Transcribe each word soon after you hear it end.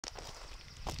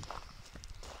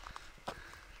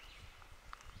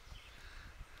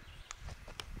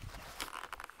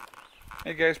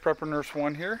Hey guys, Prepper Nurse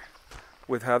 1 here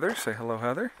with Heather. Say hello,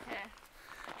 Heather. Yeah.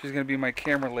 She's going to be my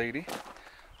camera lady.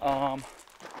 I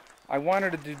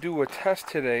wanted to do a test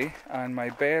today on my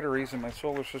batteries and my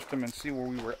solar system and see where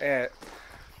we were at.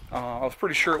 I was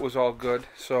pretty sure it was all good,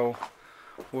 so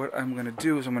what I'm going to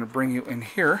do is I'm going to bring you in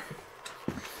here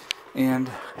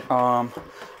and I'm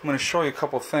going to show you a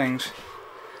couple things.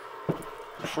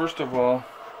 First of all,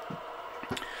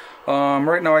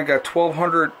 right now I got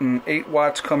 1208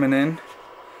 watts coming in,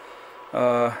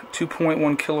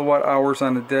 2.1 kilowatt hours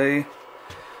on the day,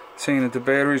 saying that the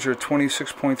batteries are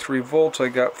 26.3 volts. I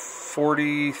got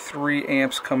 43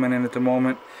 amps coming in at the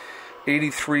moment,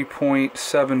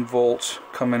 83.7 volts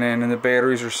coming in, and the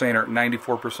batteries are saying are at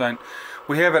 94%.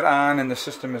 We have it on and the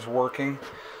system is working.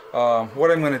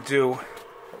 What I'm going to do,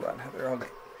 hold on Heather, I'll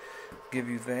give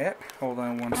you that. Hold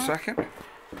on one second.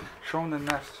 Show them the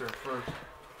nest there first.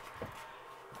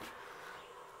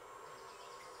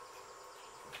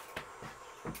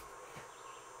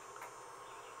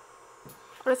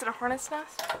 What is it, a hornet's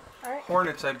nest? Right?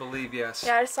 Hornets, I believe, yes.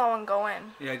 Yeah, I just saw one go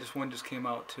in. Yeah, one just came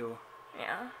out too.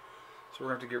 Yeah. So we're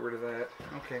going to have to get rid of that.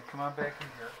 Okay, come on back in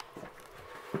here.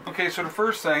 Okay, so the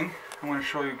first thing I want to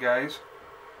show you guys,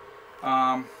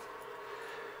 I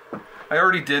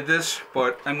already did this,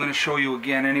 but I'm going to show you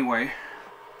again anyway.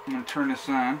 I'm going to turn this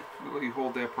on. I'll let you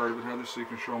hold that part of it, Heather, so you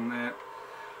can show them that.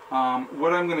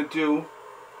 What I'm going to do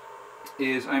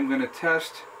is I'm going to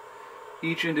test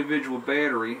each individual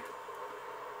battery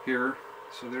here.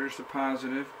 So there's the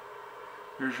positive,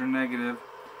 there's your negative,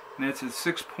 and that's at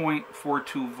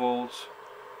 6.42 volts.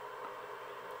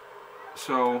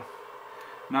 So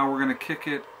now we're going to kick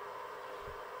it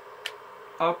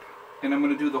up, and I'm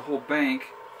going to do the whole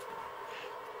bank.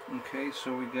 Okay,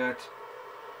 so we got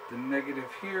the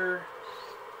negative here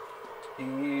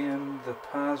and the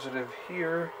positive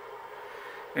here,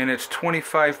 and it's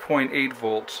 25.8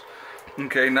 volts.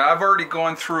 Okay, now I've already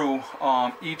gone through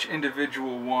each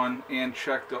individual one and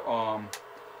checked the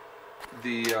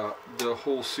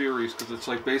whole series, because it's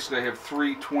like basically I have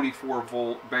three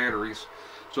 24-volt batteries.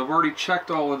 So I've already checked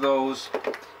all of those,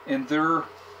 and they're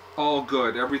all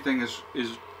good. Everything is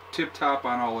tip-top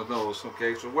on all of those.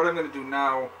 Okay, so what I'm going to do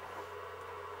now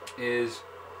is,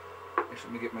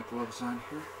 actually, let me get my gloves on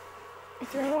here. You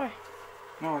threw it away.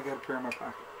 No, I got a pair in my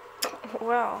pocket.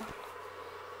 Well.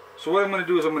 So what I'm going to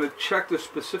do is I'm going to check the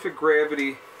specific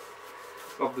gravity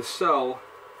of the cell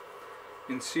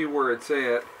and see where it's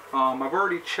at. I've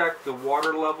already checked the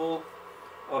water level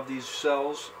of these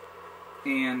cells,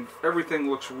 and everything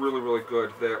looks really, really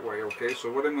good that way. Okay,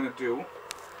 so what I'm going to do,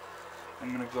 I'm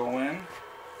going to go in.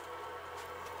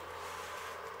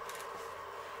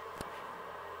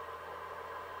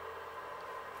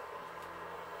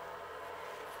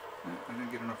 I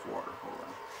didn't get enough water. Hold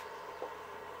on.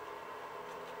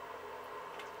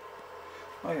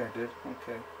 Oh yeah, I did.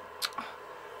 Okay.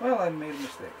 Well, I made a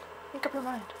mistake. Make up your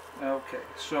mind. Okay,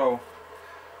 so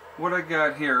what I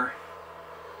got here,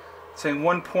 it's saying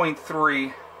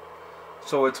 1.3,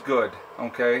 so it's good.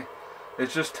 Okay,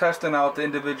 it's just testing out the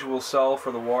individual cell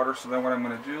for the water. So then what I'm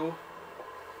going to do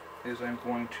is I'm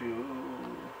going to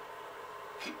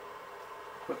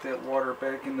put that water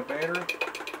back in the battery,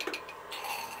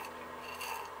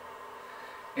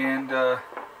 and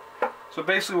so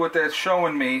basically what that's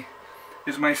showing me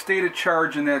is my state of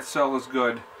charge in that cell is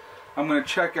good. I'm going to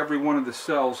check every one of the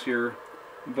cells here,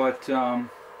 but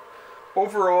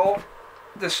overall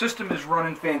the system is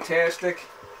running fantastic.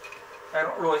 I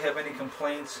don't really have any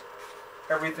complaints.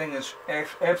 Everything has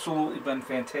absolutely been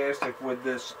fantastic with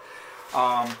this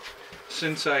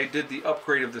since I did the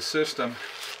upgrade of the system.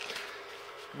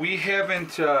 We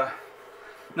haven't now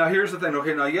here's the thing.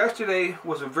 Okay, now yesterday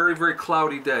was a very, very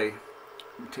cloudy day.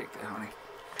 Let me take that, honey.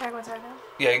 Can I go inside now?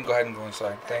 Yeah, you can go ahead and go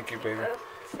inside. Thank you, baby. Let me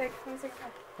say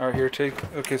goodbye. Alright, here,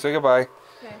 take. Okay, say goodbye.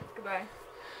 Okay, goodbye.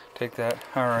 Take that.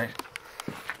 Alright.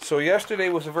 So yesterday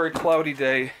was a very cloudy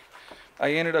day.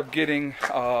 I ended up getting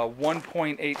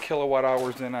 1.8 kilowatt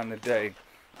hours in on the day.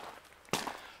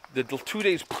 The 2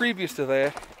 days previous to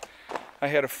that, I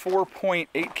had a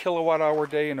 4.8 kilowatt hour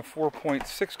day and a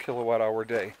 4.6 kilowatt hour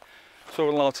day.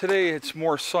 So now today it's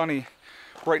more sunny.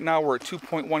 Right now we're at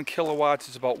 2.1 kilowatts.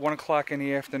 It's about 1 o'clock in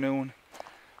the afternoon.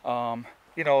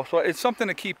 You know, so it's something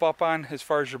to keep up on as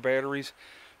far as your batteries,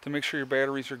 to make sure your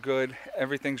batteries are good.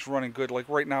 Everything's running good. Like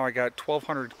right now I got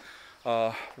 1200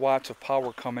 watts of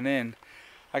power coming in.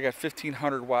 I got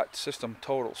 1500 watt system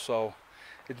total, so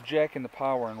it's jacking the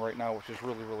power in right now, which is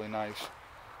really, really nice.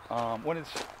 I'll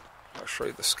show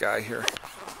you the sky here.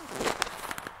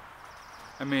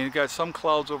 I mean, it got some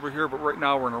clouds over here, but right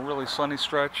now we're in a really sunny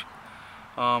stretch.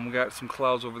 We got some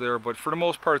clouds over there, but for the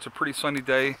most part, it's a pretty sunny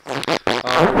day.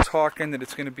 We're talking that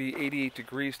it's going to be 88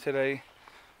 degrees today,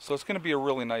 so it's going to be a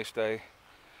really nice day.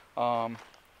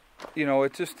 You know,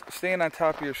 it's just staying on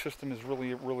top of your system is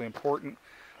really, really important.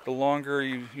 The longer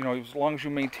you know, as long as you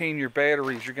maintain your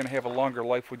batteries, you're going to have a longer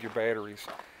life with your batteries.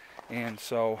 And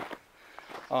so,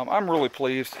 I'm really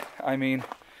pleased. I mean,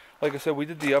 like I said, we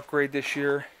did the upgrade this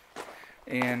year,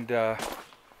 and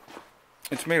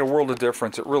it's made a world of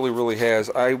difference. It really, really has.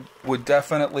 I would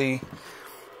definitely,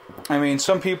 I mean,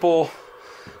 some people,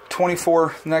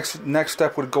 24, next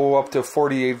step would go up to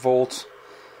 48 volts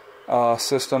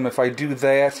system. If I do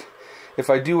that, if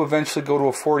I do eventually go to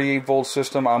a 48 volt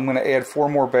system, I'm going to add 4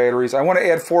 more batteries. I want to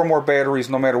add 4 more batteries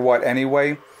no matter what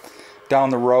anyway, down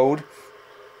the road.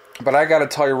 But I got to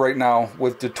tell you right now,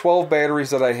 with the 12 batteries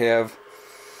that I have,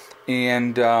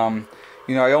 and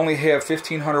you know, I only have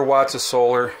 1500 watts of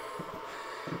solar.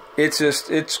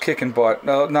 It's kicking butt.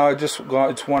 Now it's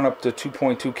went up to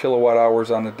 2.2 kilowatt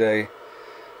hours on the day.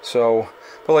 So,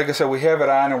 but like I said, we have it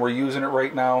on and we're using it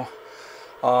right now.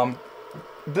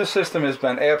 This system has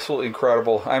been absolutely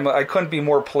incredible. I couldn't be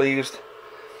more pleased.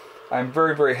 I'm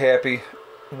very, very happy.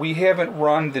 We haven't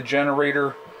run the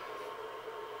generator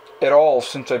at all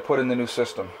since I put in the new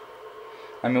system.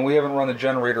 I mean, we haven't run the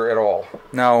generator at all.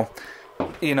 Now,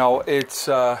 you know, it's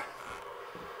the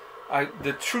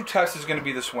true test is going to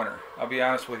be this winter. I'll be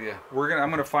honest with you. I'm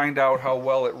going to find out how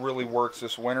well it really works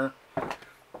this winter.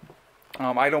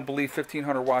 I don't believe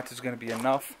 1500 watts is going to be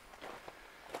enough.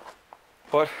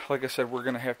 But, like I said, we're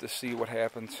going to have to see what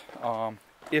happens.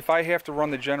 If I have to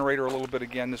run the generator a little bit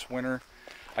again this winter,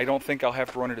 I don't think I'll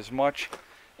have to run it as much.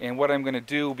 And what I'm going to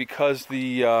do, because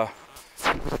the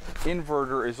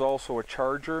inverter is also a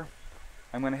charger,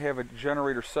 I'm going to have a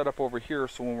generator set up over here,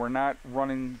 so when we're not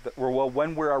running,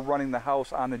 when we are running the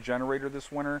house on the generator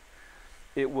this winter,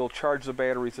 it will charge the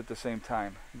batteries at the same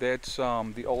time. That's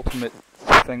the ultimate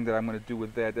thing that I'm going to do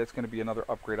with that. That's going to be another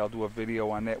upgrade. I'll do a video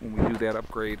on that when we do that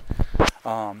upgrade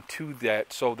to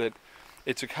that, so that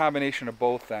it's a combination of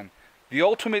both then. The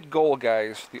ultimate goal,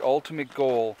 guys, the ultimate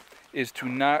goal is to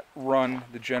not run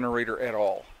the generator at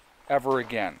all, ever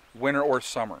again, winter or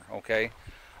summer, okay?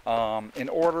 In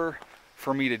order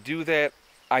for me to do that,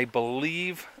 I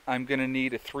believe I'm going to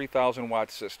need a 3,000 watt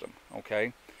system,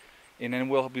 okay? And then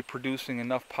we'll be producing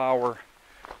enough power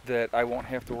that I won't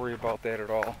have to worry about that at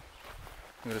all.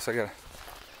 Look at this, I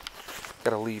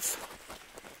got a leaf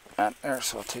on there,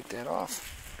 so I'll take that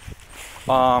off.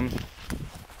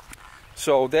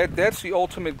 So that's the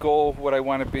ultimate goal, what I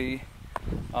want to be.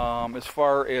 As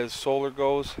far as solar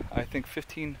goes, I think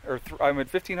I'm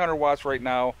at 1500 watts right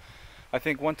now. I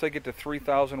think once I get to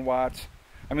 3000 watts,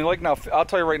 I mean, like now, I'll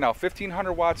tell you right now,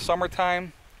 1500 watts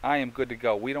summertime, I am good to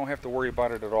go. We don't have to worry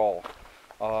about it at all.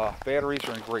 Batteries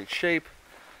are in great shape.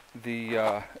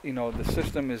 The you know, the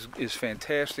system is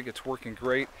fantastic. It's working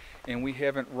great, and we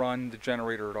haven't run the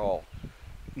generator at all.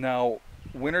 Now,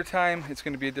 wintertime, it's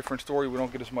going to be a different story. We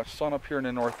don't get as much sun up here in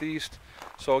the Northeast,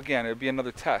 so again, it'll be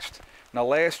another test. Now,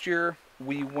 last year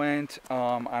we went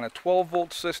on a 12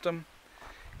 volt system,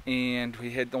 and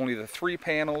we had only the 3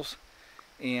 panels,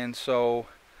 and so,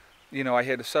 you know, I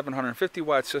had a 750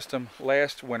 watt system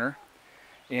last winter,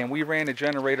 and we ran the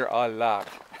generator a lot.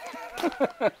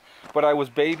 But I was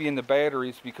babying the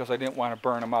batteries because I didn't want to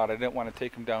burn them out. I didn't want to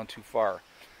take them down too far.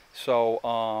 So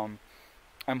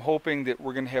I'm hoping that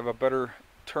we're going to have a better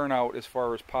turnout as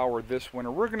far as power this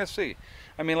winter. We're going to see.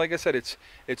 I mean, like I said,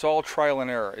 it's all trial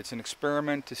and error. It's an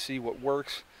experiment to see what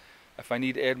works. If I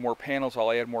need to add more panels,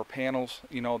 I'll add more panels.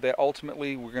 You know, that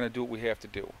ultimately we're going to do what we have to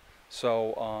do.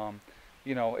 So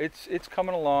you know, it's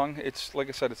coming along. It's, like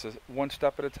I said, it's a one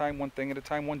step at a time, one thing at a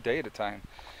time, one day at a time.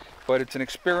 But it's an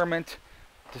experiment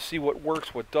to see what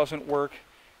works, what doesn't work.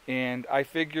 And I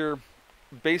figure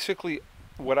basically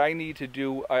what I need to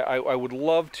do, I would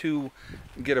love to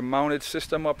get a mounted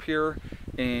system up here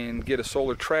and get a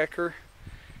solar tracker,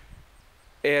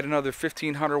 add another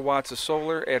 1500 watts of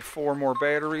solar, add 4 more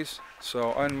batteries.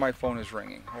 So, and my phone is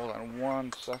ringing. Hold on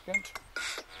 1 second.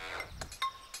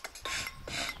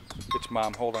 It's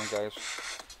Mom. Hold on, guys.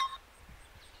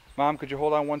 Mom, could you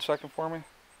hold on 1 second for me?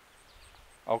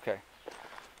 Okay.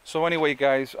 So anyway,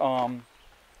 guys,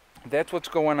 that's what's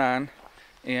going on,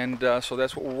 and so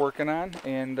that's what we're working on.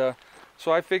 And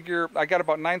so I figure I got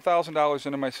about $9,000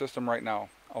 into my system right now.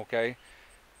 Okay,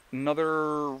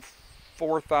 another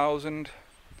 4,000,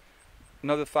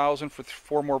 another 1,000 for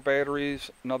 4 more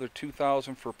batteries, another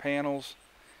 2,000 for panels,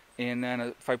 and then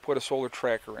if I put a solar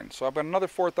tracker in, so I've got another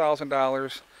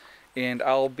 $4,000, and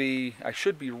I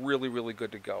should be really, really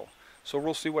good to go. So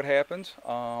we'll see what happens,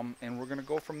 and we're going to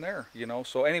go from there, you know.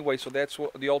 So anyway, so that's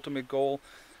what the ultimate goal.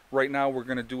 Right now we're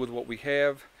going to do with what we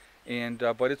have, and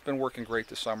but it's been working great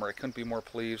this summer. I couldn't be more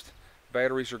pleased.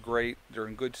 Batteries are great. They're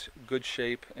in good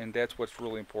shape, and that's what's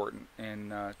really important.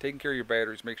 And taking care of your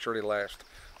batteries, make sure they last.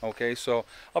 Okay, so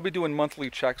I'll be doing monthly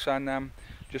checks on them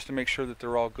just to make sure that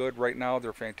they're all good. Right now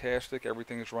they're fantastic.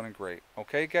 Everything is running great.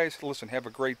 Okay, guys, listen, have a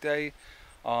great day.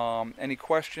 Any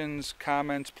questions,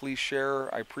 comments, please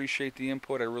share. I appreciate the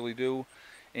input, I really do.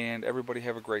 And everybody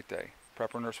have a great day.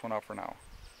 Prepper Nurse went out for now.